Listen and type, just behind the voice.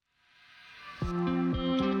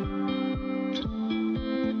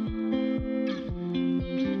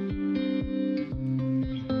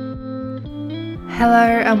Hello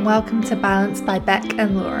and welcome to Balance by Beck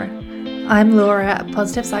and Laura. I'm Laura, a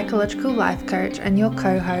positive psychological life coach and your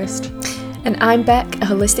co-host. And I'm Beck, a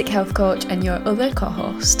holistic health coach and your other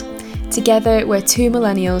co-host. Together, we're two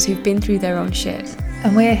millennials who've been through their own shit.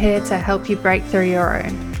 And we're here to help you break through your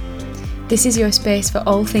own. This is your space for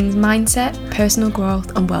all things mindset, personal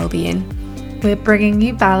growth and well-being. We're bringing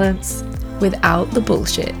you balance without the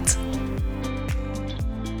bullshit.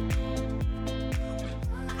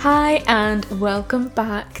 Hi and welcome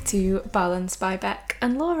back to Balance by Beck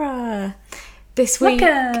and Laura. This week,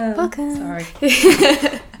 welcome. Sorry.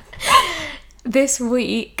 This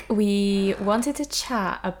week we wanted to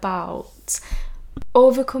chat about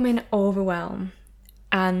overcoming overwhelm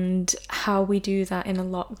and how we do that in a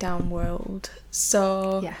lockdown world.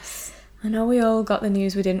 So yes, I know we all got the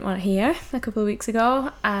news we didn't want to hear a couple of weeks ago,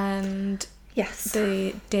 and yes,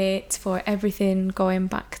 the date for everything going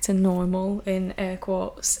back to normal, in air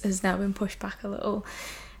quotes, has now been pushed back a little.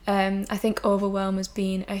 I think overwhelm has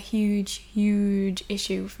been a huge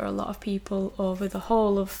issue for a lot of people over the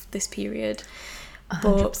whole of this period.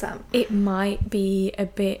 100%. But it might be a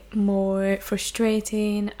bit more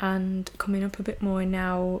frustrating and coming up a bit more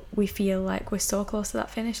now. We feel like we're so close to that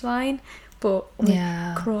finish line, but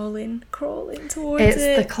we're crawling towards it.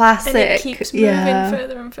 It's the classic. And it keeps moving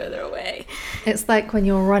further and further away. It's like when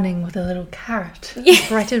you're running with a little carrot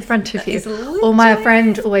right in front of you. Literally. Or my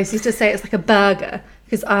friend always used to say it's like a burger,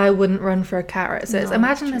 because I wouldn't run for a carrot. So it's,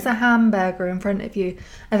 imagine there's a hamburger in front of you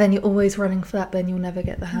and then you're always running for that, but then you'll never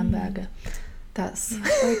get the hamburger. That's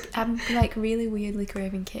I'm like really weirdly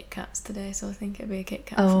craving Kit Kats today, so I think it'd be a Kit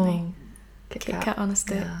Kat for me. Kit Kat on a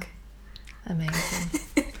stick. Yeah. Amazing.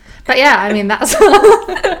 But yeah, I mean, that's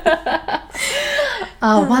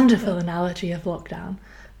a wonderful analogy of lockdown.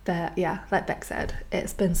 That, yeah, like Beck said,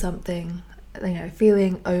 it's been something,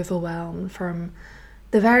 feeling overwhelmed from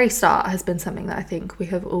the very start has been something that I think we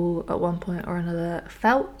have all at one point or another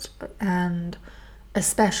felt, and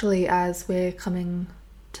especially as we're coming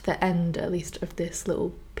to the end, at least, of this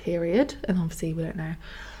little period, and obviously we don't know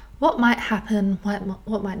what might happen,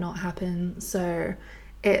 what might not happen, so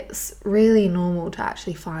it's really normal to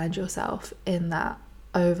actually find yourself in that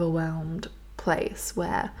overwhelmed place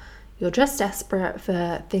where you're just desperate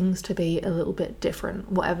for things to be a little bit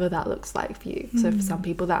different, whatever that looks like for you. So for some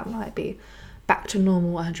people that might be back to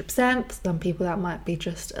normal 100%, some people that might be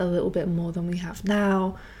just a little bit more than we have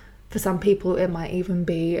now. For some people it might even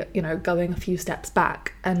be, going a few steps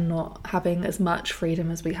back and not having as much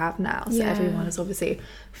freedom as we have now. So everyone is obviously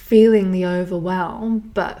feeling the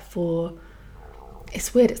overwhelm, but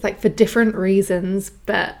it's weird, it's like for different reasons,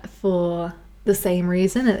 but for the same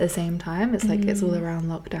reason at the same time. It's like it's all around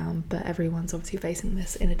lockdown, but everyone's obviously facing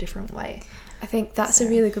this in a different way. I think that's a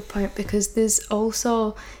really good point, because there's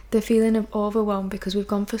also the feeling of overwhelm because we've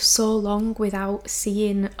gone for so long without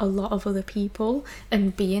seeing a lot of other people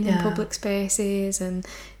and being in public spaces and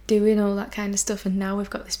doing all that kind of stuff, and now we've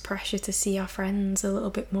got this pressure to see our friends a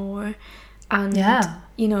little bit more, and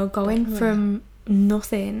going from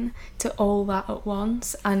nothing to all that at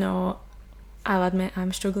once. I'll admit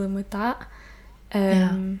I'm struggling with that.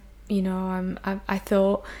 I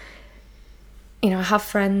thought, I have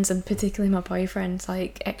friends, and particularly my boyfriend's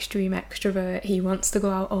like extreme extrovert. He wants to go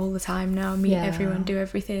out all the time now, meet everyone, do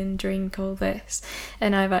everything, drink, all this.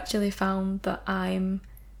 And I've actually found that I'm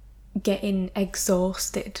getting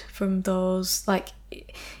exhausted from those. Like,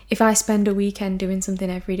 if I spend a weekend doing something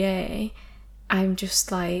every day, I'm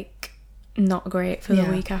just like not great for the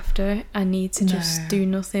week after. I need to just do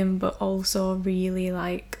nothing, but also really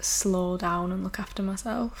like slow down and look after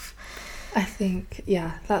myself. I think,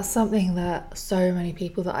 that's something that so many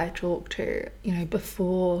people that I talk to,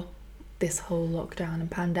 before this whole lockdown and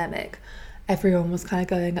pandemic, everyone was kind of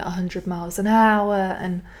going at 100 miles an hour,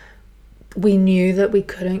 and we knew that we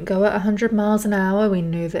couldn't go at 100 miles an hour. We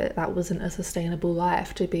knew that that wasn't a sustainable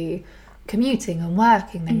life, to be commuting and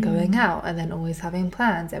working, then going out, and then always having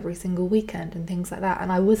plans every single weekend and things like that.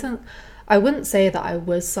 And I wouldn't say that I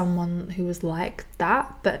was someone who was like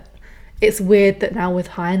that, but it's weird that now with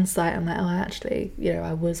hindsight I'm like, actually,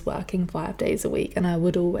 I was working 5 days a week and I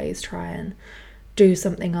would always try and do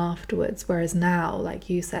something afterwards. Whereas now,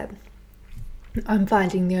 like you said, I'm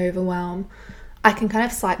finding the overwhelm. I can kind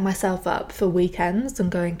of psych myself up for weekends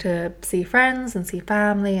and going to see friends and see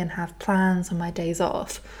family and have plans on my days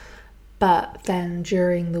off. But then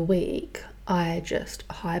during the week, I just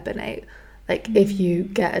hibernate. Like, if you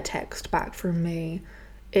get a text back from me,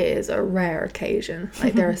 it is a rare occasion.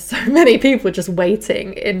 Like, there are so many people just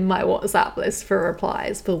waiting in my WhatsApp list for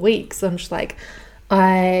replies for weeks. I'm just like,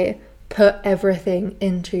 I put everything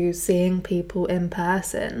into seeing people in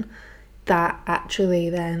person that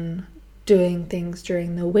actually then doing things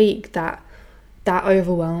during the week that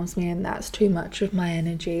overwhelms me, and that's too much of my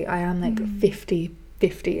energy. I am like 50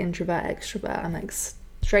 introvert extrovert. I'm like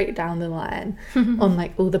straight down the line on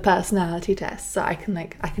like all the personality tests, so I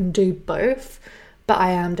can do both. But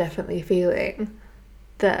I am definitely feeling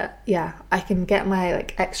that, yeah, I can get my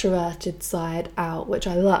like extroverted side out, which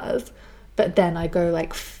I love, but then I go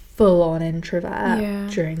like full on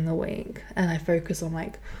introvert during the week, and I focus on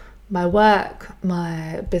like my work,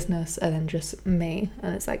 my business, and then just me.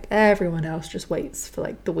 And it's like everyone else just waits for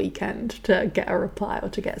like the weekend to get a reply or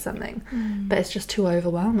to get something. But it's just too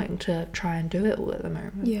overwhelming to try and do it all at the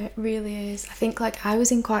moment. Yeah, it really is. I think like I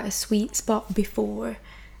was in quite a sweet spot before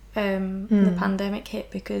the pandemic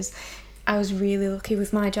hit, because I was really lucky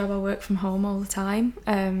with my job. I work from home all the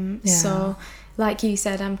time. So like you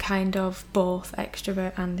said, I'm kind of both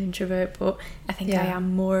extrovert and introvert, but I think I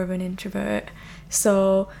am more of an introvert.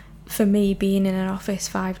 So for me, being in an office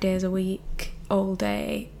 5 days a week all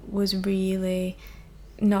day was really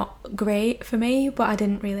not great for me, but I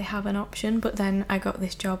didn't really have an option. But then I got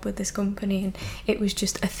this job with this company, and it was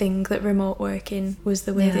just a thing that remote working was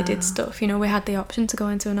the way they did stuff. You know, we had the option to go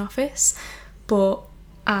into an office, but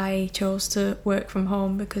I chose to work from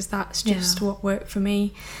home because that's just what worked for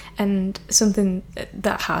me. And something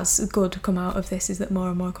that has good come out of this is that more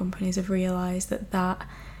and more companies have realised that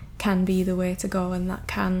can be the way to go, and that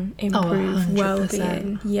can improve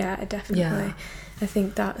well-being. Yeah, definitely. I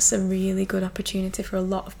think that's a really good opportunity for a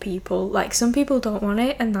lot of people. Like, some people don't want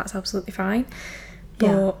it, and that's absolutely fine.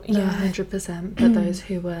 But 100%. But those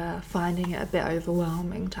who were finding it a bit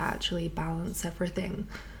overwhelming to actually balance everything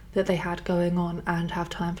that they had going on and have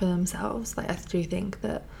time for themselves, like, I do think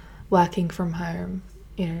that working from home,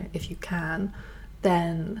 you know, if you can,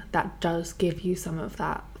 then that does give you some of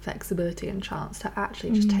that flexibility and chance to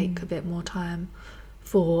actually just take a bit more time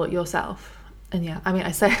for yourself. And yeah, I mean,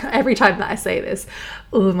 I say every time that I say this,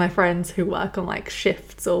 all of my friends who work on like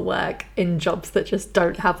shifts or work in jobs that just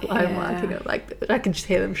don't have home working, like, I can just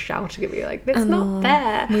hear them shouting at me like, it's not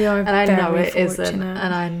fair. We are, and I know it fortunate. isn't,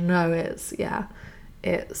 and I know it's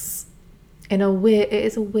in a weird, it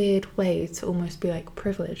is a weird way to almost be like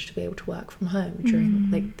privileged to be able to work from home during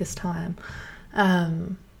like this time.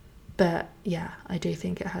 But yeah, I do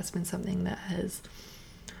think it has been something that has,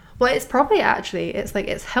 well, it's probably actually, it's like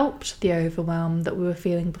it's helped the overwhelm that we were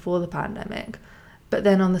feeling before the pandemic, but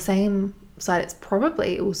then on the same side, it's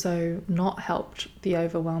probably also not helped the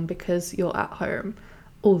overwhelm because you're at home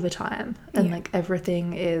all the time, and like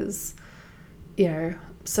everything is, you know,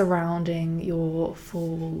 surrounding your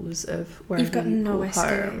falls of wherever you've got no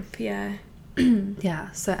escape.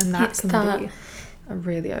 So, and that can be a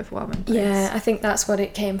really overwhelming place. I think that's what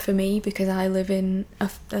it came for me, because I live in a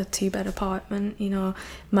 2-bed apartment. You know,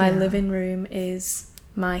 my living room is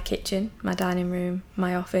my kitchen, my dining room,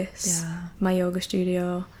 my office, my yoga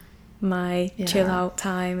studio, my chill out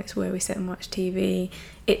time. It's where we sit and watch TV.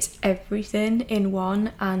 It's everything in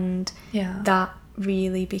one, and that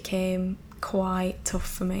really became quite tough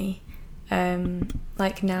for me.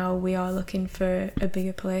 Like, now we are looking for a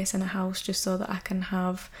bigger place and a house, just so that I can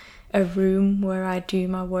have a room where I do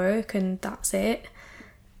my work and that's it.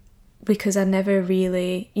 Because I never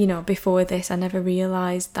really, you know, before this, I never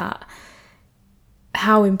realised that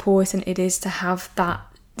how important it is to have that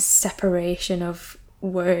separation of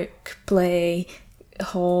work, play,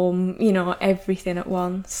 home, you know, everything at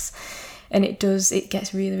once. And it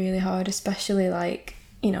gets really, really hard, especially like,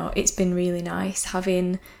 you know, it's been really nice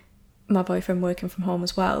having my boyfriend working from home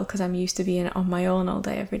as well, because I'm used to being on my own all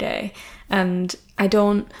day every day, and I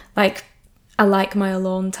like my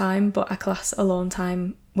alone time, but I class alone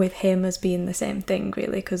time with him as being the same thing,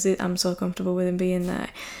 really, because I'm so comfortable with him being there.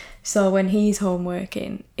 So when he's home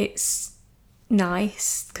working, it's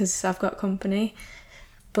nice because I've got company,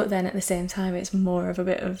 but then at the same time it's more of a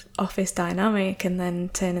bit of office dynamic, and then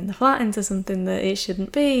turning the flat into something that it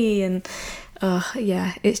shouldn't be, and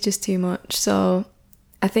it's just too much. So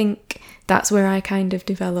I think that's where I kind of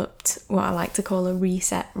developed what I like to call a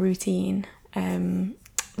reset routine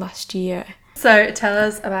last year. So tell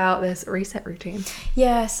us about this reset routine.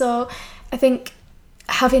 Yeah, so I think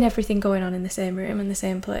having everything going on in the same room and the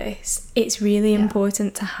same place, it's really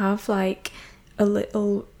important to have like a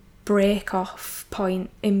little break off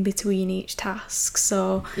point in between each task.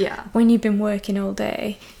 So when you've been working all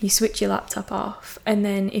day, you switch your laptop off, and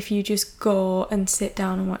then if you just go and sit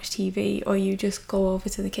down and watch TV, or you just go over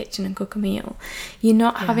to the kitchen and cook a meal, you're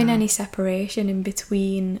not having any separation in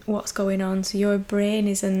between what's going on, so your brain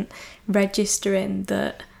isn't registering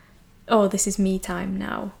that, oh, this is me time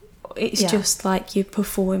now, It's just like you're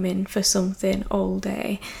performing for something all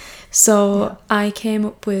day. So I came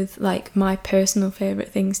up with like my personal favourite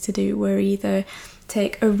things to do were either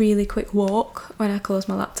take a really quick walk when I close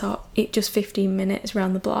my laptop, it just 15 minutes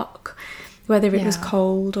around the block, whether it was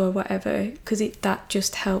cold or whatever, because that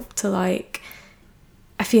just helped to like,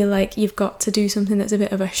 I feel like you've got to do something that's a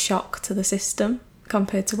bit of a shock to the system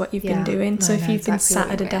compared to what you've been doing. So if you've been sat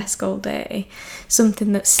at a desk all day,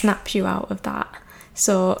 something that snaps you out of that.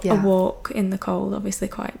 So a walk in the cold, obviously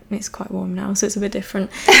it's quite warm now, so it's a bit different.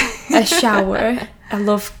 A shower, I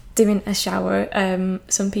love doing a shower.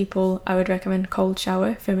 Some people, I would recommend cold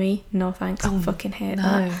shower. For me, no thanks. I fucking hate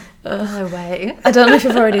that. No way. I don't know if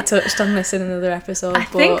you've already touched on this in another episode. I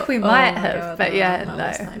think we might have, but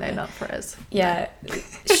no, not for us. Yeah,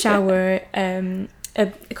 shower,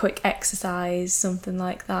 a quick exercise, something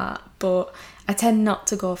like that. But I tend not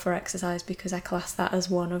to go for exercise because I class that as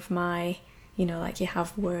one of my, you know, like you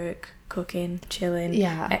have work, cooking, chilling.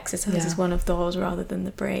 Exercise is one of those rather than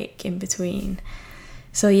the break in between.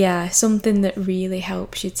 So yeah, something that really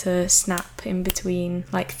helps you to snap in between,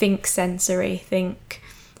 like think sensory, think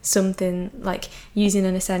something like using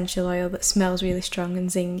an essential oil that smells really strong and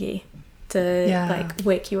zingy to like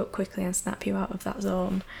wake you up quickly and snap you out of that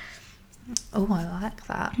zone. Oh, I like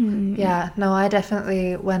that. Yeah, no, I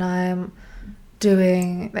definitely, when I'm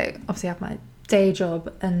doing, like, obviously I have my day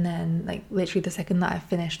job, and then like literally the second that I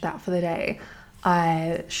finished that for the day,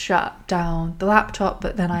 I shut down the laptop,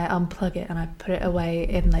 but then I unplug it and I put it away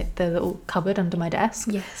in like the little cupboard under my desk.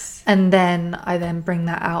 Yes. And then I then bring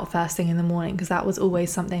that out first thing in the morning, because that was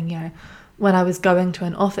always something, you know, when I was going to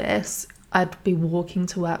an office, I'd be walking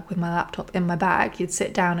to work with my laptop in my bag. You'd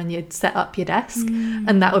sit down and you'd set up your desk,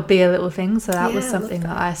 and that would be a little thing. So that was something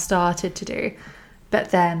that I started to do.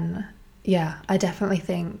 But then, I definitely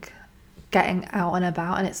think getting out and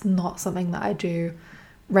about, and it's not something that I do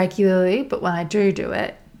regularly, but when I do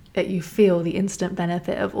it, you feel the instant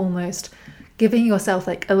benefit of almost giving yourself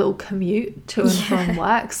like a little commute to and from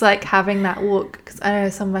work. So like having that walk, because I know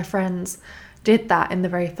some of my friends did that in the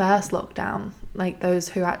very first lockdown, like those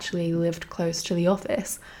who actually lived close to the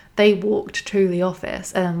office, they walked to the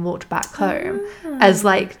office and then walked back home as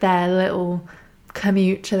like their little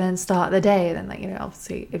commute to then start the day. Then, like, you know,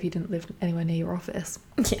 obviously if you didn't live anywhere near your office,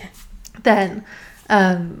 then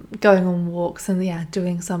going on walks and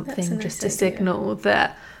doing something just to signal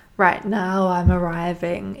that right now I'm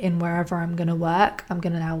arriving in wherever I'm going to work. I'm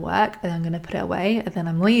going to now work, and I'm going to put it away, and then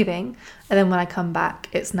I'm leaving, and then when I come back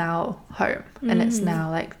it's now home, and it's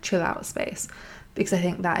now like chill out space, because I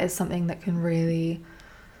think that is something that can really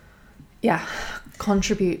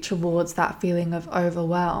contribute towards that feeling of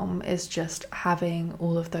overwhelm, is just having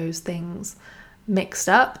all of those things mixed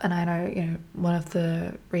up. And I know, you know, one of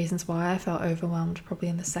the reasons why I felt overwhelmed probably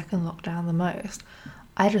in the second lockdown the most,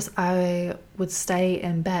 I would stay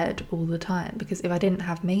in bed all the time, because if I didn't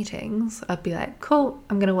have meetings, I'd be like, cool,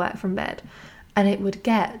 I'm gonna work from bed, and it would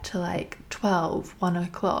get to like 1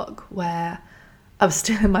 o'clock where I was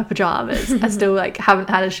still in my pajamas. I still like haven't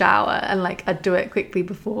had a shower, and like I'd do it quickly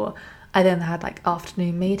before I then had like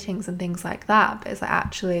afternoon meetings and things like that. But it's like,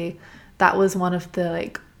 actually that was one of the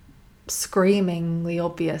like screamingly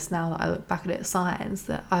obvious, now that I look back at it, signs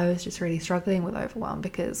that I was just really struggling with overwhelm,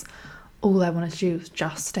 because all I wanted to do was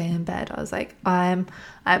just stay in bed. I was like, I'm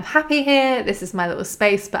happy here, this is my little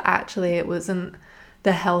space. But actually it wasn't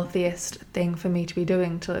the healthiest thing for me to be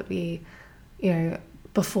doing, to be, you know,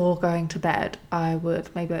 before going to bed I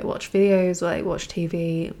would maybe like watch videos or like watch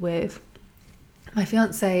TV with my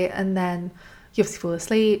fiance, and then you obviously fall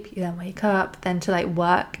asleep, you then wake up, then to like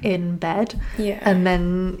work in bed, and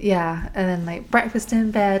then like breakfast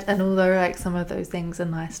in bed. And although like some of those things are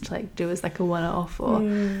nice to like do as like a one-off or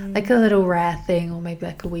like a little rare thing, or maybe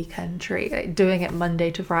like a weekend treat, like doing it Monday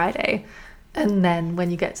to Friday, and then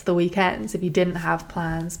when you get to the weekends, if you didn't have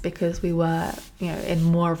plans, because we were, you know, in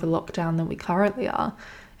more of a lockdown than we currently are,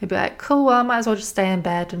 it'd be like, cool, well I might as well just stay in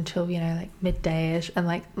bed until, you know, like midday-ish. And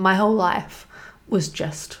like my whole life was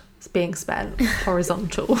just being spent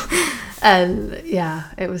horizontal. And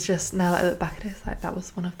it was just, now that I look back at it, it's like that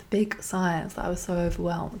was one of the big signs that I was so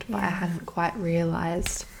overwhelmed, but I hadn't quite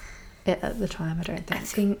realised it at the time, I don't think. I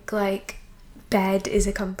think like bed is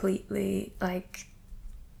a completely like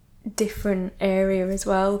different area as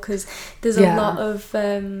well, because there's a lot of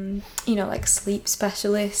you know, like sleep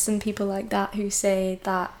specialists and people like that who say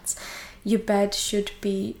that your bed should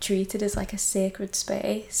be treated as like a sacred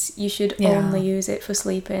space. You should only use it for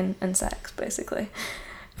sleeping and sex, basically.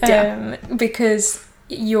 Because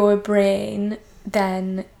your brain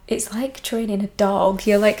then it's like training a dog.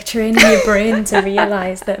 You're like training your brain to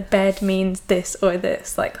realise that bed means this or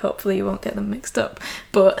this. Like, hopefully you won't get them mixed up.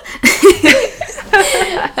 But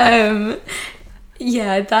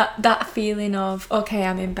yeah, that feeling of, okay,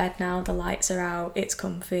 I'm in bed now, the lights are out, it's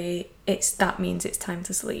comfy, that means it's time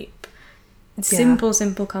to sleep. Simple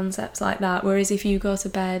concepts like that. Whereas if you go to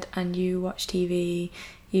bed and you watch TV,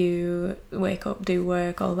 you wake up, do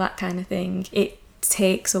work, all that kind of thing, it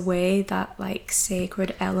takes away that like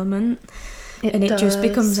sacred element. It just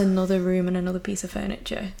becomes another room and another piece of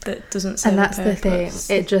furniture that doesn't serve a purpose. And that's the thing,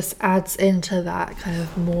 it just adds into that kind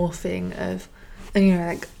of morphing of, and you know,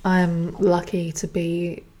 like, I'm lucky to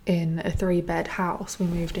be in a 3-bed house. We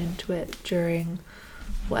moved into it during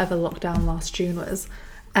whatever lockdown last June was,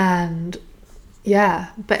 and yeah,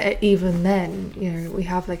 but even then, you know, we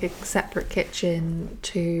have like a separate kitchen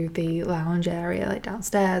to the lounge area, like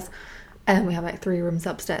downstairs, and we have like 3 rooms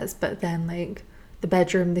upstairs, but then like the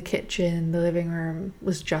bedroom, the kitchen, the living room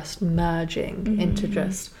was just merging into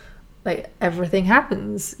just like everything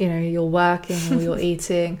happens. You know, you're working or you're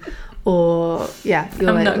eating, or yeah, you're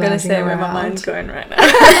I'm like not going to say where my mind's going right now.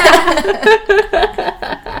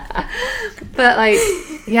 But like,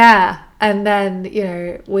 yeah, and then, you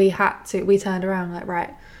know, we turned around like,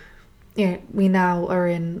 right, you know, we now are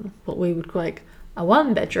in what we would call like a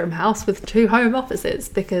 1-bedroom house with 2 home offices,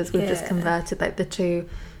 because we've just converted like the 2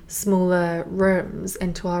 smaller rooms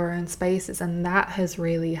into our own spaces, and that has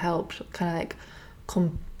really helped kind of like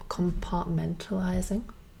compartmentalizing.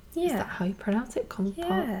 Yeah. Is that how you pronounce it?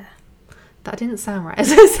 Yeah. That didn't sound right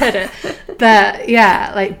as I said it. But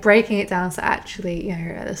yeah, like breaking it down. So actually, you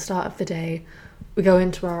know, at the start of the day, we go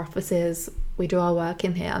into our offices, we do our work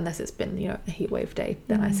in here, unless it's been, you know, a heatwave day,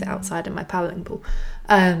 then I sit outside in my paddling pool.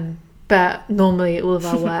 But normally all of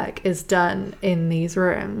our work is done in these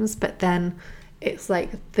rooms, but then it's like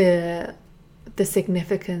the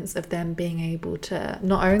significance of them being able to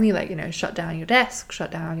not only like, you know, shut down your desk, shut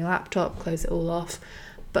down your laptop, close it all off,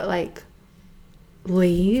 but like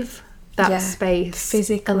leave that space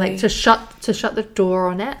physically, and like to shut the door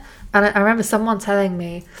on it. And I remember someone telling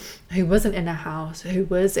me, who wasn't in a house, who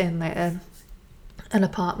was in like an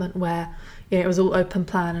apartment where, you know, it was all open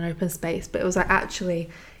plan and open space, but it was like, actually,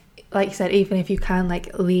 like you said, even if you can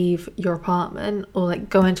like leave your apartment or like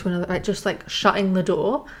go into another, like just like shutting the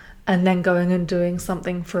door and then going and doing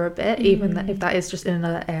something for a bit, even if that is just in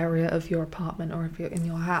another area of your apartment or if you're in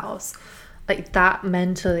your house, like that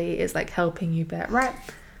mentally is like helping you bet, right,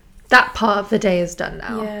 that part of the day is done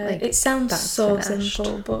now. Yeah, like, it sounds so finished.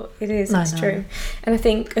 Simple, but it is, it's true. And I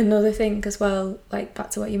think another thing as well, like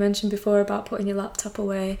back to what you mentioned before about putting your laptop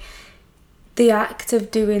away, the act of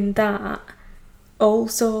doing that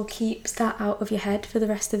also keeps that out of your head for the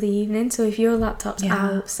rest of the evening. So if your laptop's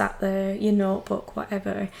out, sat there, your notebook,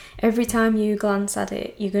 whatever, every time you glance at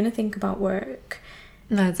it, you're going to think about work.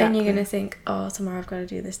 No, exactly. And you're going to think, oh, tomorrow I've got to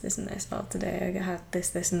do this, this and this. Well, today I have this,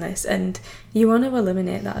 this and this. And you want to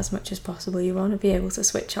eliminate that as much as possible. You want to be able to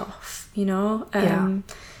switch off, you know?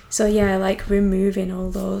 So yeah, like removing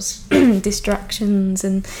all those distractions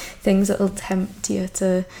and things that will tempt you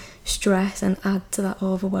to stress and add to that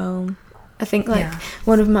overwhelm. I think like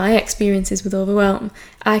one of my experiences with overwhelm,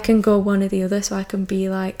 I can go one or the other. So I can be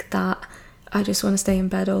like that, I just want to stay in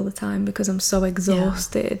bed all the time because I'm so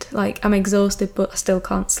exhausted. Like I'm exhausted but I still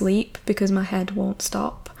can't sleep because my head won't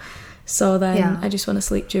stop. So then I just want to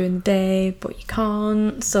sleep during the day but you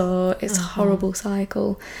can't. So it's a horrible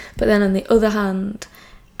cycle. But then on the other hand,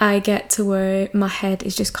 I get to where my head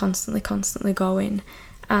is just constantly going,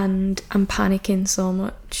 and I'm panicking so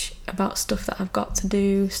much about stuff that I've got to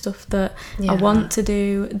do, stuff that I want to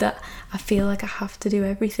do, that I feel like I have to do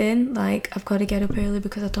everything. Like I've got to get up early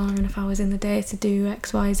because I don't have enough hours in the day to do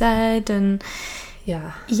X, Y, Z. And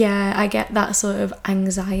I get that sort of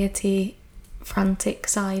anxiety, frantic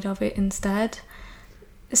side of it instead.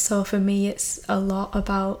 So for me, it's a lot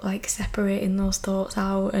about like separating those thoughts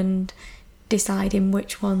out and deciding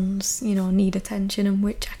which ones, you know, need attention and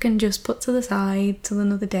which I can just put to the side till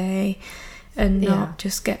another day and not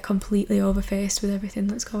just get completely overfaced with everything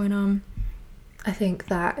that's going on. I think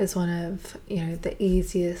that is one of, you know, the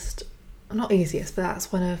easiest, not easiest, but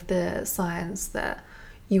that's one of the signs that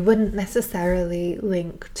you wouldn't necessarily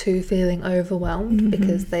link to feeling overwhelmed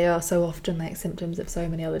because they are so often like symptoms of so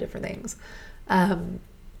many other different things.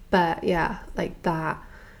 But yeah, like that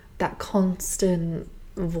constant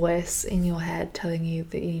voice in your head telling you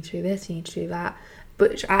that you need to do this, you need to do that,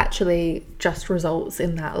 which actually just results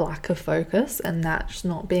in that lack of focus and that just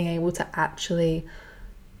not being able to actually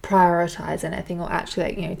prioritize anything or actually,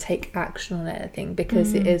 like, you know, take action on anything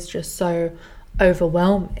because it is just so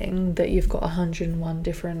overwhelming that you've got 101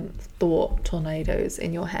 different thought tornadoes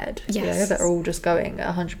in your head, yes. you know, that are all just going at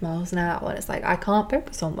 100 miles an hour, and it's like, I can't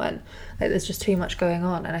focus on one. Like, there's just too much going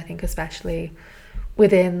on. And I think especially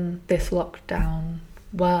within this lockdown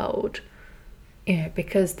world, you know,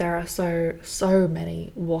 because there are so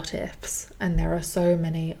many what ifs, and there are so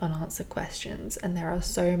many unanswered questions, and there are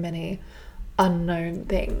so many unknown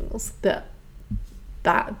things that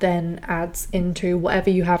then adds into whatever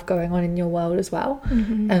you have going on in your world as well.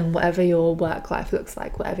 Mm-hmm. And whatever your work life looks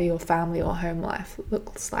like, whatever your family or home life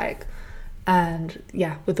looks like. And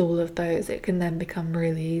yeah, with all of those, it can then become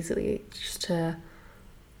really easily just to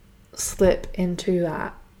slip into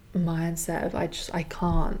that mindset of I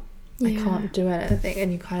can't do anything.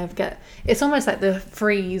 And you kind of get, it's almost like the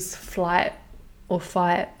freeze, flight or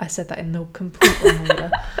fight. I said that in the complete wrong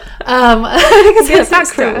order. Because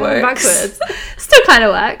backwards still kind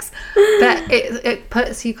of works, but it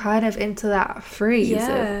puts you kind of into that freeze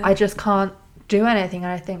of, I just can't do anything.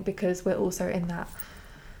 And I think because we're also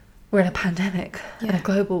we're in a pandemic, and a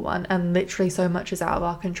global one, and literally so much is out of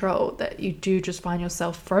our control, that you do just find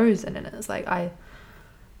yourself frozen, and it's like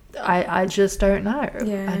I just don't know.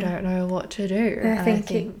 I don't know what to do. I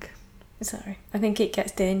think it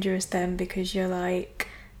gets dangerous then, because you're like,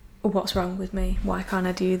 what's wrong with me? Why can't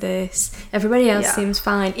I do this? Everybody else seems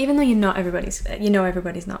fine, even though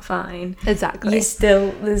everybody's not fine. Exactly. There's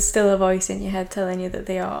still a voice in your head telling you that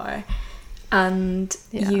they are, and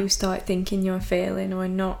you start thinking you're failing or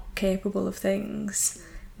not capable of things.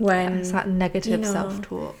 When it's that negative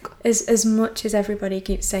self-talk. As much as everybody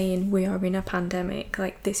keeps saying we are in a pandemic,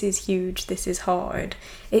 like, this is huge, this is hard,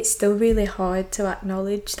 it's still really hard to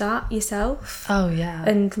acknowledge that yourself. Oh yeah.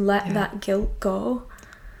 And let that guilt go.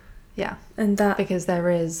 Yeah. And that, because there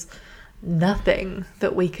is nothing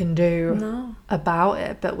that we can do about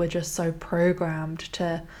it, but we're just so programmed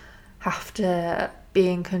to have to be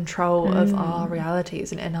in control of our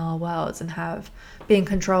realities and in our worlds, and be in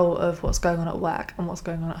control of what's going on at work and what's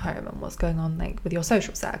going on at home and what's going on, like, with your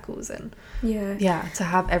social circles. And to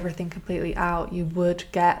have everything completely out, you would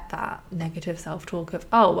get that negative self-talk of,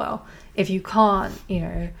 oh well, if you can't, you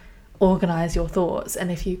know, organize your thoughts, and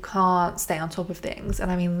if you can't stay on top of things. And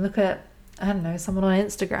I mean, look at, I don't know, someone on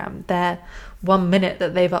Instagram, their 1 minute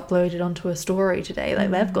that they've uploaded onto a story today,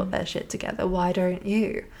 like, they've got their shit together. Why don't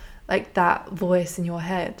you? Like, that voice in your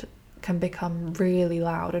head can become really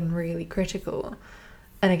loud and really critical.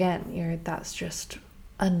 And again, you know, that's just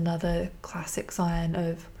another classic sign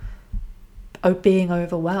of being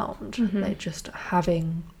overwhelmed, like just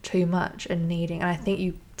having too much and needing, and I think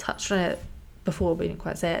you touched on it before, we didn't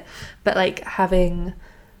quite say it, but like having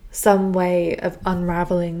some way of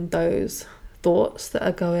unraveling those thoughts that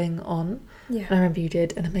are going on. And I remember you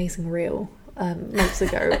did an amazing reel months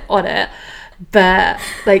ago on it, but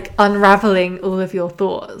like unraveling all of your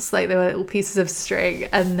thoughts, like there were little pieces of string,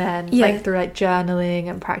 and then like through like journaling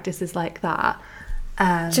and practices like that.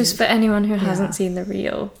 And just for anyone who hasn't seen the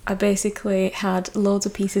reel, I basically had loads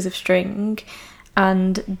of pieces of string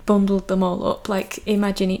and bundled them all up. Like,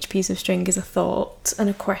 imagine each piece of string is a thought and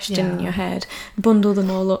a question in your head. Bundle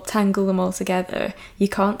them all up, tangle them all together. You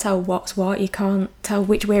can't tell what's what, you can't tell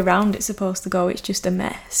which way around it's supposed to go, it's just a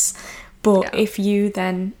mess. But if you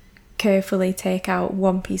then carefully take out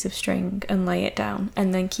one piece of string and lay it down,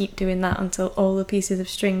 and then keep doing that until all the pieces of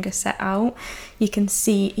string are set out, you can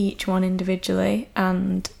see each one individually,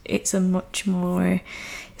 and it's a much more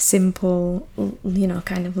simple, you know,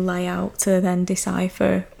 kind of layout to then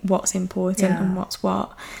decipher what's important and what's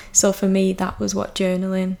what. So for me, that was what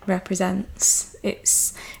journaling represents.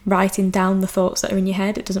 It's writing down the thoughts that are in your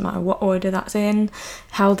head. It doesn't matter what order that's in,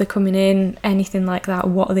 how they're coming in, anything like that,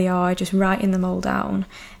 what they are, just writing them all down.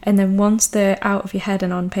 And then once they're out of your head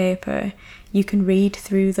and on paper, you can read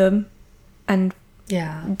through them and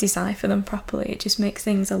decipher them properly. It just makes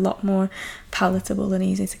things a lot more palatable and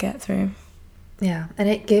easy to get through. Yeah, and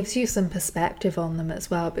it gives you some perspective on them as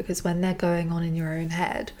well, because when they're going on in your own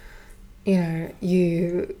head, you know,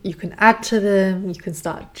 you can add to them, you can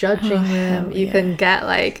start judging them, you can get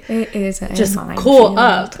like it is just caught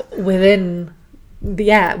up within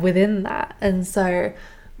that. And so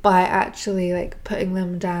by actually like putting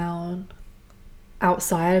them down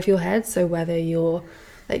outside of your head, so whether you're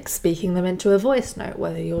like speaking them into a voice note,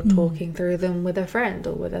 whether you're talking through them with a friend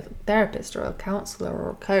or with a therapist or a counselor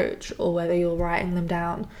or a coach, or whether you're writing them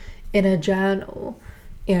down in a journal,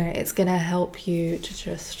 you know, it's going to help you to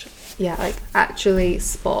just like actually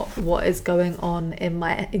spot what is going on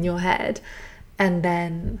in your head, and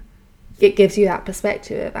then it gives you that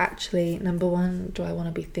perspective of, actually, number one, do I want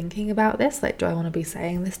to be thinking about this? Like, do I want to be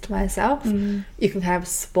saying this to myself? You can kind of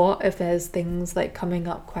spot if there's things like coming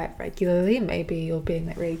up quite regularly. Maybe you're being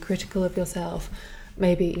like really critical of yourself.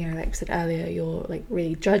 Maybe, you know, like I said earlier, you're like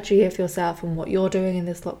really judgy of yourself and what you're doing in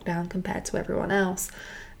this lockdown compared to everyone else.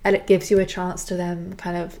 And it gives you a chance to then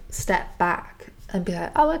kind of step back and be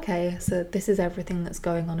like, oh, okay, so this is everything that's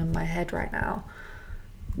going on in my head right now.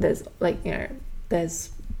 There's like, you know, there's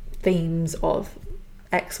themes of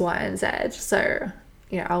X, Y, and Z. So,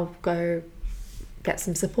 you know, I'll go get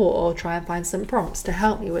some support or try and find some prompts to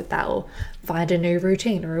help me with that, or find a new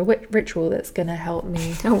routine or a ritual that's going to help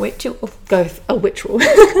me. A ritual. A ritual.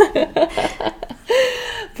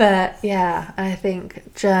 But yeah, I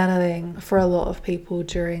think journaling for a lot of people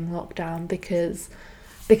during lockdown, because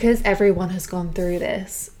everyone has gone through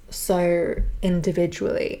this so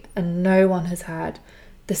individually and no one has had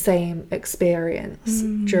the same experience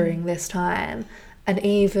during this time. And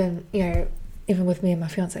even, you know, even with me and my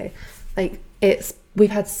fiance, like,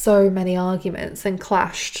 we've had so many arguments and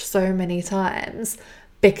clashed so many times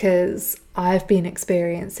because I've been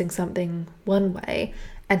experiencing something one way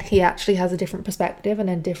and he actually has a different perspective and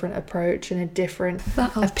a different approach and a different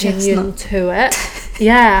opinion to it.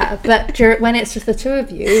 Yeah, but when it's just the two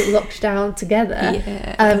of you locked down together,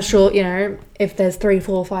 and I'm sure, you know, if there's 3,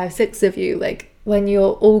 4, 5, 6 of you, like, when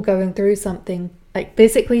you're all going through something, like,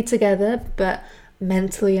 physically together but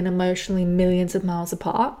mentally and emotionally millions of miles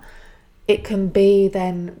apart, it can be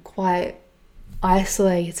then quite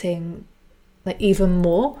isolating, like, even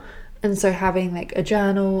more. And so having like a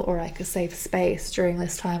journal or like a safe space during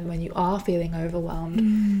this time when you are feeling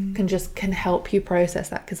overwhelmed can help you process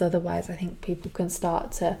that, because otherwise I think people can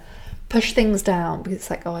start to push things down because it's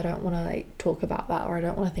like, oh, I don't want to like talk about that, or I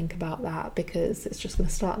don't want to think about that because it's just going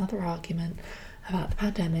to start another argument about the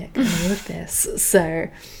pandemic and all of this. So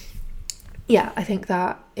yeah, I think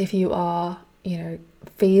that if you are, you know,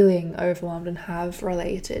 feeling overwhelmed and have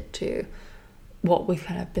related to what we've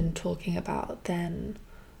kind of been talking about, then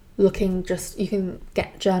you can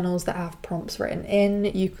get journals that have prompts written in.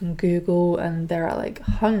 You can Google, and there are like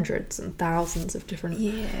hundreds and thousands of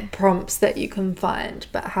different prompts that you can find,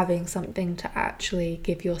 but having something to actually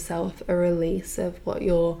give yourself a release of what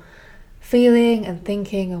you're feeling and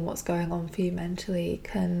thinking and what's going on for you mentally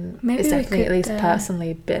it's definitely, at least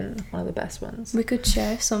personally, been one of the best ones. We could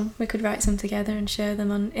write some together and share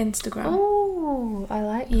them on Instagram. Oh, I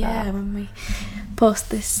like that. Yeah, when we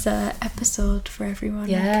post this episode for everyone.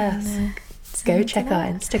 Yes. Go check our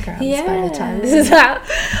Instagrams by the time this is out.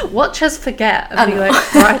 Watch us forget and be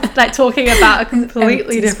like talking about a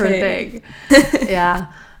completely different thing.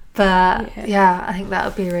 Yeah. But yeah, I think that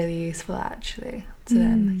would be really useful actually to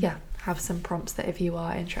then have some prompts that if you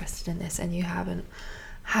are interested in this and you haven't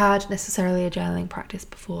had necessarily a journaling practice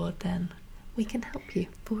before, then we can help you.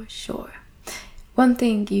 For sure. One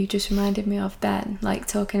thing you just reminded me of then, like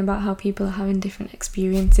talking about how people are having different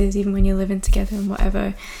experiences even when you're living together and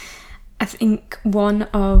whatever, I think one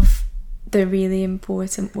of the really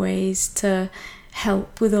important ways to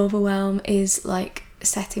help with overwhelm is like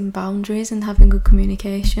setting boundaries and having good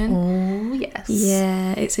communication. Oh, yes.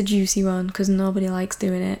 Yeah, it's a juicy one because nobody likes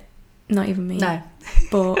doing it. Not even me. No.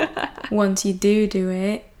 But once you do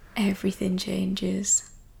it, everything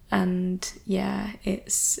changes. And yeah,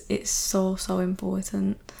 it's so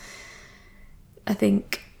important. I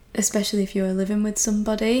think, especially if you're living with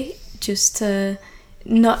somebody, just to...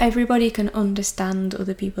 Not everybody can understand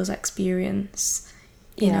other people's experience.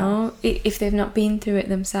 You know, if they've not been through it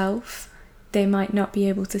themselves, they might not be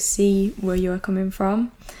able to see where you're coming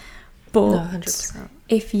from. But 100%.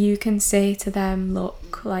 If you can say to them,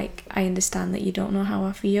 look, like, I understand that you don't know how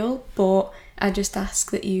I feel, but I just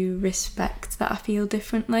ask that you respect that I feel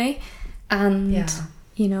differently, and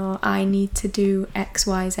you know, I need to do X,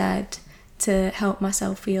 Y, Z to help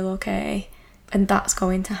myself feel okay, and that's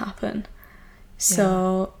going to happen.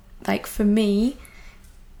 So like for me,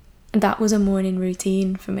 that was a morning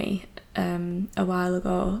routine for me a while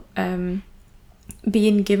ago,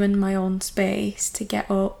 being given my own space to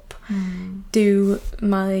get up, do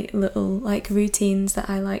my little like routines that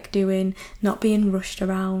I like doing, not being rushed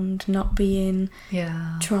around, not being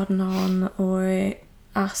trodden on or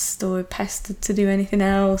asked or pestered to do anything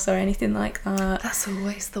else or anything like that. That's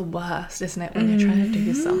always the worst, isn't it, when you're trying to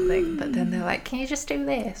do something but then they're like, can you just do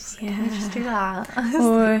this? Can you just do that?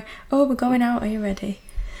 Or, oh, we're going out, are you ready?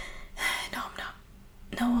 No,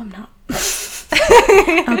 I'm not.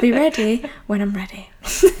 I'll be ready when I'm ready.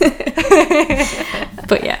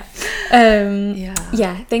 But yeah,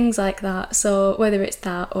 things like that. So whether it's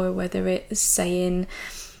that or whether it's saying,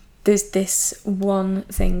 there's this one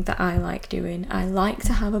thing that I like doing. I like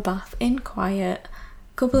to have a bath in quiet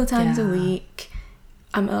a couple of times a week.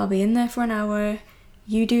 I'll be in there for an hour.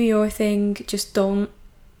 You do your thing. Just don't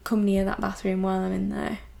come near that bathroom while I'm in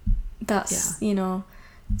there. That's, you know,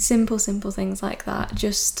 simple things like that.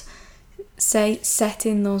 Just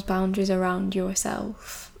setting those boundaries around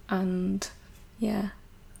yourself. And yeah,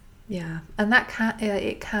 and that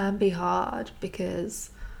can be hard because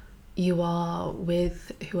you are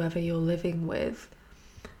with whoever you're living with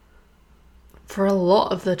for a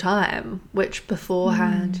lot of the time, which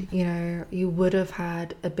beforehand, you know, you would have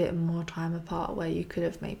had a bit more time apart where you could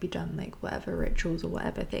have maybe done like whatever rituals or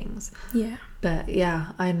whatever things. But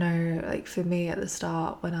yeah, I know, like for me at the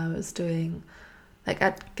start when I was doing, like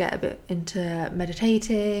I'd get a bit into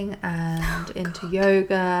meditating and into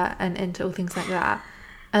yoga and into all things like that,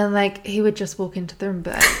 and like he would just walk into the room and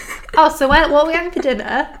be like, oh, so what are we having for dinner?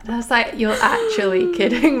 And I was like, you're actually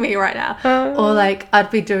kidding me right now. Or like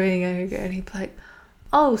I'd be doing yoga and he'd be like,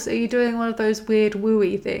 oh, so you're doing one of those weird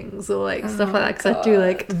wooey things or like stuff like that, because I'd do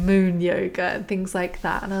like moon yoga and things like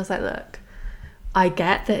that. And I was like, look, I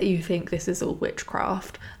get that you think this is all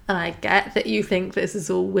witchcraft and I get that you think this is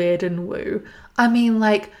all weird and woo. I mean,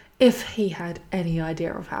 like, if he had any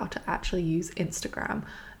idea of how to actually use Instagram,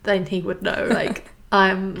 then he would know. Like,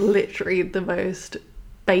 I'm literally the most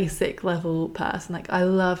basic level person. Like, I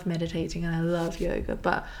love meditating and I love yoga,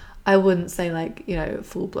 but I wouldn't say like, you know,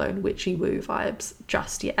 full-blown witchy woo vibes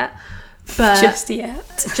just yet. But just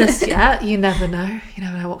yet, you never know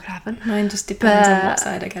what could happen. Mine just depends on what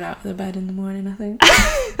side I get out of the bed in the morning, I think.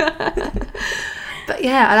 But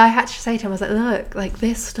yeah, and I had to say to him, I was like, look, like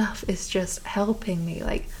this stuff is just helping me,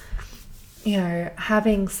 like, you know,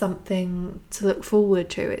 having something to look forward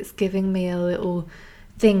to. It's giving me a little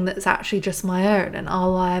thing that's actually just my own, and our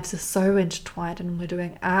lives are so intertwined and we're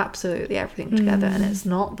doing absolutely everything together. And it's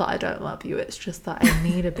not that I don't love you, it's just that I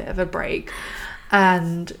need a bit of a break.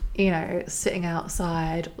 And, you know, sitting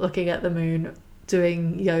outside looking at the moon,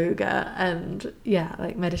 doing yoga and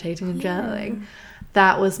like meditating and journaling,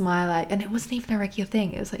 that was my like, and it wasn't even a regular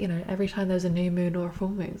thing. It was like, you know, every time there's a new moon or a full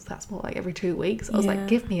moon, so that's more like every 2 weeks. I was like,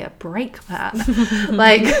 give me a break, man.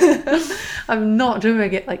 Like, I'm not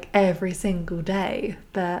doing it like every single day.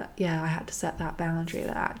 But yeah, I had to set that boundary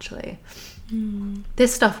that actually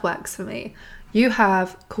this stuff works for me. You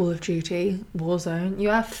have Call of Duty, Warzone, you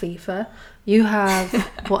have FIFA, you have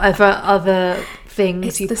whatever other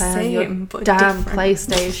things you play on your damn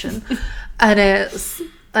PlayStation. And it's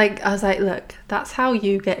like, I was like, look, that's how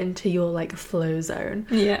you get into your like flow zone.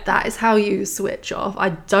 That is how you switch off.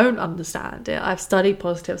 I don't understand it. I've studied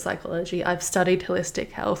positive psychology, I've studied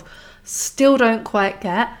holistic health, still don't quite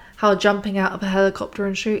get how jumping out of a helicopter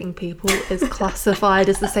and shooting people is classified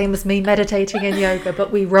as the same as me meditating and yoga,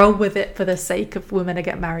 but we roll with it for the sake of we're meant to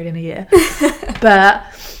get married in a year. But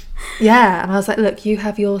yeah, and I was like, look, you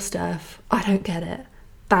have your stuff, I don't get it,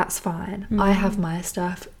 that's fine. I have my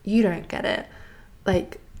stuff, you don't get it.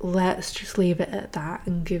 Like, let's just leave it at that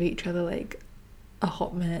and give each other like a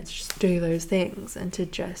hot minute to just do those things and to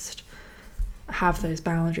just have those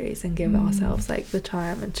boundaries and give ourselves like the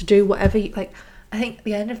time and to do whatever you like. I think at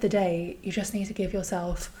the end of the day, you just need to give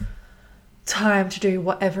yourself time to do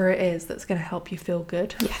whatever it is that's going to help you feel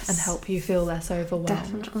good and help you feel less overwhelmed.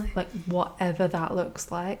 Definitely. Like, whatever that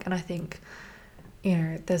looks like. And I think, you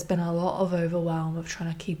know, there's been a lot of overwhelm of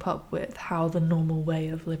trying to keep up with how the normal way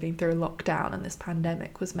of living through lockdown and this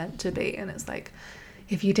pandemic was meant to be. And it's like,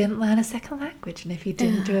 if you didn't learn a second language and if you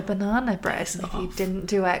didn't do a banana bread and if you didn't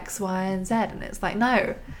do X, Y, and Z, and it's like,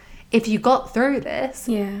 no, if you got through this,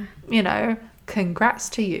 you know, congrats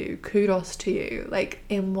to you, kudos to you, like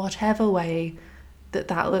in whatever way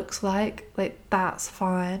that looks like that's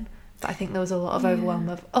fine. But I think there was a lot of overwhelm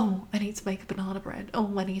of, oh, I need to make a banana bread,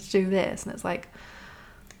 oh, I need to do this, and it's like,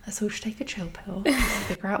 let's all just take a chill pill and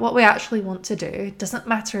figure out what we actually want to do. It doesn't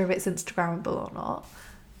matter if it's Instagrammable or not.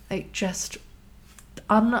 Like, just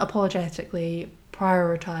unapologetically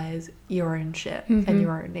prioritize your own shit and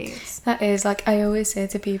your own needs. That is, like, I always say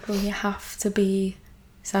to people, you have to be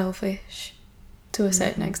selfish to a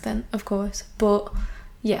certain extent, of course, but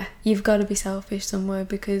yeah, you've got to be selfish somewhere,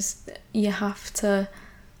 because you have to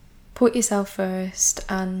put yourself first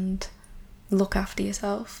and look after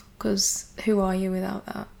yourself, because who are you without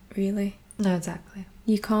that, really? No, exactly.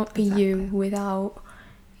 You can't be you without,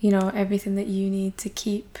 you know, everything that you need to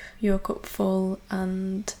keep your cup full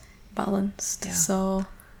and balanced. So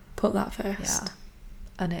put that first.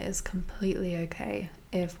 And it is completely okay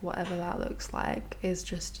if whatever that looks like is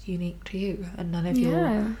just unique to you, and none of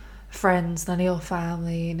your friends, none of your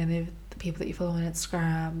family, none of the people that you follow on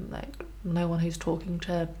Instagram, like no one who's talking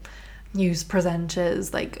to news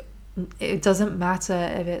presenters, like it doesn't matter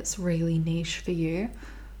if it's really niche for you.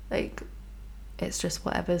 Like, it's just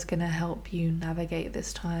whatever's gonna help you navigate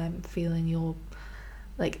this time, feeling your,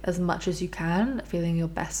 like, as much as you can, feeling your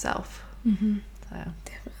best self. So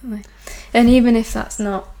definitely. And even if that's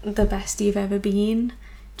not the best you've ever been,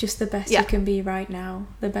 just the best you can be right now,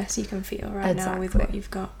 the best you can feel right now with what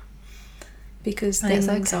you've got. Because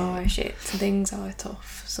things are shit, things are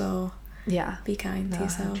tough, so be kind to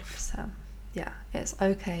yourself. 100%. Yeah, it's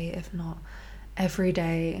okay if not every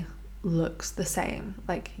day looks the same.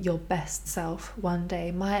 Like, your best self one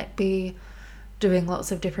day might be doing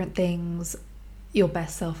lots of different things. Your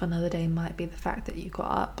best self another day might be the fact that you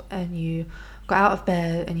got up and you got out of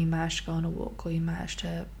bed and you managed to go on a walk, or you managed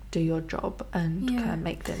to do your job and kind of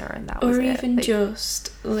make dinner, and that was it. Or even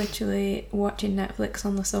just literally watching Netflix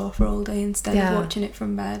on the sofa all day instead of watching it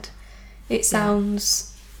from bed. It sounds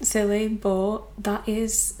silly, but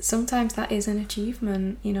sometimes that is an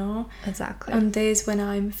achievement, you know. Exactly. On days when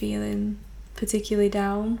I'm feeling particularly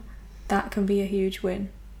down, that can be a huge win.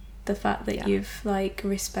 The fact that you've like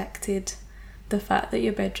respected the fact that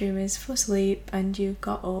your bedroom is for sleep and you've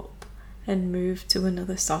got up and moved to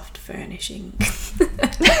another soft furnishing.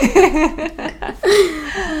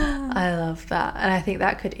 I love that, and I think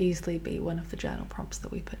that could easily be one of the journal prompts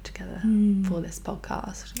that we put together for this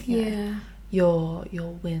podcast. You know,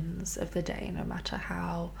 your wins of the day, no matter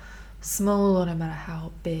how small or no matter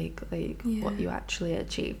how big, like what you actually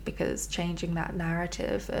achieve, because changing that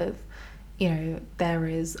narrative of, you know, there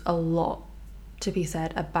is a lot to be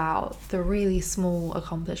said about the really small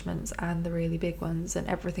accomplishments and the really big ones and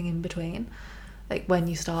everything in between. Like, when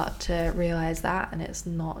you start to realize that, and it's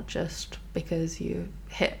not just because you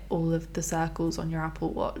hit all of the circles on your Apple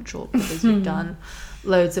Watch or because you've done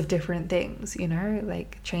loads of different things, you know,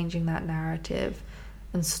 like changing that narrative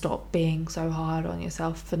and stop being so hard on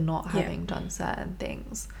yourself for not having done certain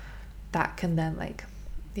things, that can then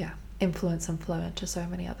influence and flow into so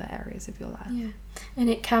many other areas of your life. Yeah. And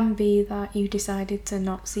it can be that you decided to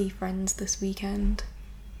not see friends this weekend.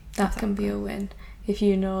 That can be a win. If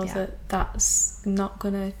you know that that's not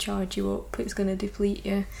going to charge you up, it's going to deplete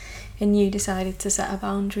you, and you decided to set a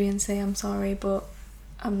boundary and say, I'm sorry, but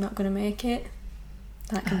I'm not going to make it,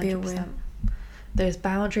 that can 100%. Be a win. Those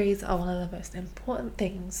boundaries are one of the most important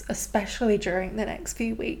things, especially during the next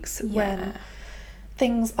few weeks when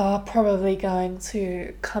things are probably going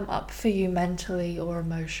to come up for you mentally or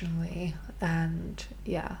emotionally, and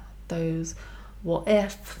those what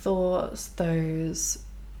if thoughts, those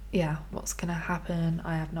what's gonna happen,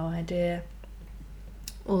 I have no idea,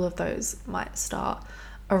 all of those might start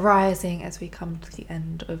arising as we come to the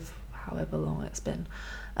end of however long it's been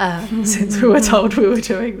since we were told we were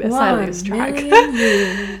doing this. I lose track.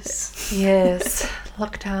 Yes,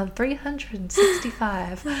 lockdown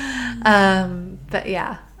 365. But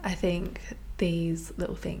I think these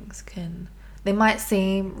little things they might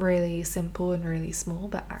seem really simple and really small,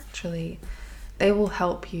 but actually they will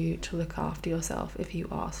help you to look after yourself if you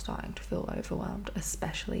are starting to feel overwhelmed,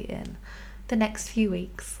 especially in the next few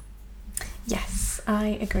weeks. Yes,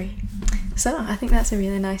 I agree. So I think that's a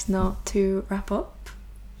really nice note to wrap up.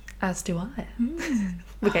 As do I.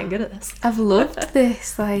 We're getting good at this. I've loved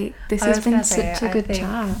this. This has been such a good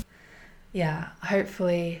chat. Yeah,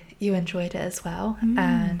 hopefully you enjoyed it as well.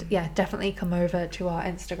 And definitely come over to our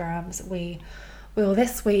Instagrams. We will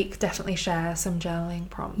this week definitely share some journaling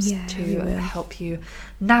prompts to help you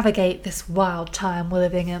navigate this wild time we're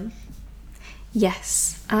living in.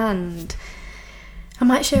 Yes, and I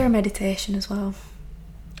might share a meditation as well.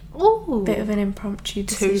 Ooh, bit of an impromptu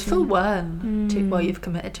decision. 2 for 1. Well, you've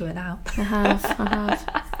committed to it now. I have.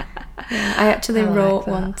 Yeah, I actually wrote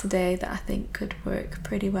one today that I think could work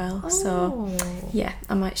pretty well. So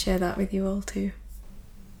I might share that with you all too.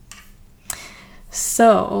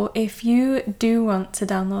 So if you do want to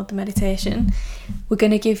download the meditation, we're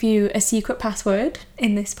going to give you a secret password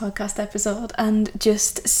in this podcast episode, and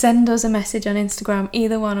just send us a message on Instagram,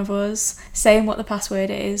 either one of us, saying what the password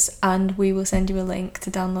is, and we will send you a link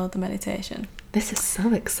to download the meditation. This is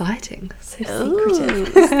so exciting. So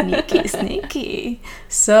secretive. Sneaky.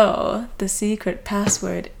 So the secret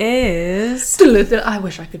password is... I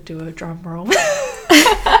wish I could do a drum roll.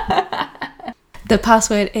 The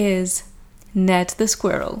password is Ned the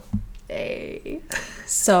Squirrel. Hey.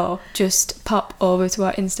 So just pop over to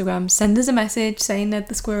our Instagram, send us a message saying Ned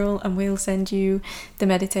the Squirrel, and we'll send you the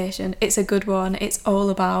meditation. It's a good one. It's all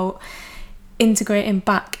about integrating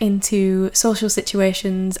back into social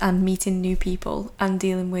situations and meeting new people and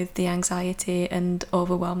dealing with the anxiety and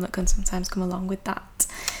overwhelm that can sometimes come along with that.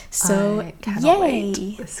 So I cannot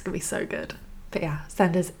wait. This is going to be so good. But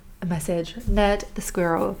send us a message, Ned the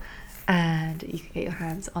Squirrel, and you can get your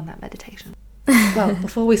hands on that meditation. Well,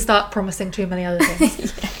 before we start promising too many other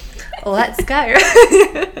things, let's go.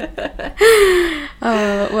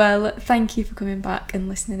 Well, thank you for coming back and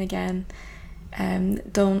listening again.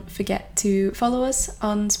 Don't forget to follow us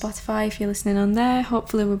on Spotify if you're listening on there.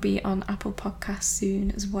 Hopefully we'll be on Apple Podcasts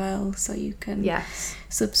soon as well, so you can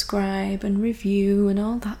subscribe and review and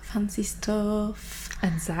all that fancy stuff.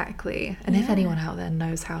 Exactly. And if anyone out there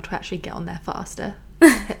knows how to actually get on there faster,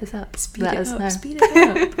 hit us up. Let us know. Speed it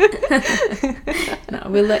up. No,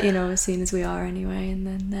 we'll let you know as soon as we are anyway, and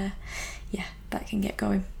then that can get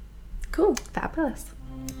going. Cool. Fabulous.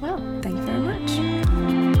 Well, thank you very much.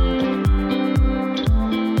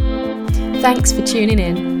 Thanks for tuning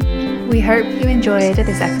in. We hope you enjoyed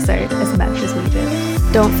this episode as much as we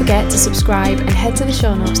did. Don't forget to subscribe and head to the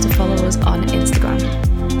show notes to follow us on Instagram.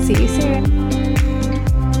 See you soon.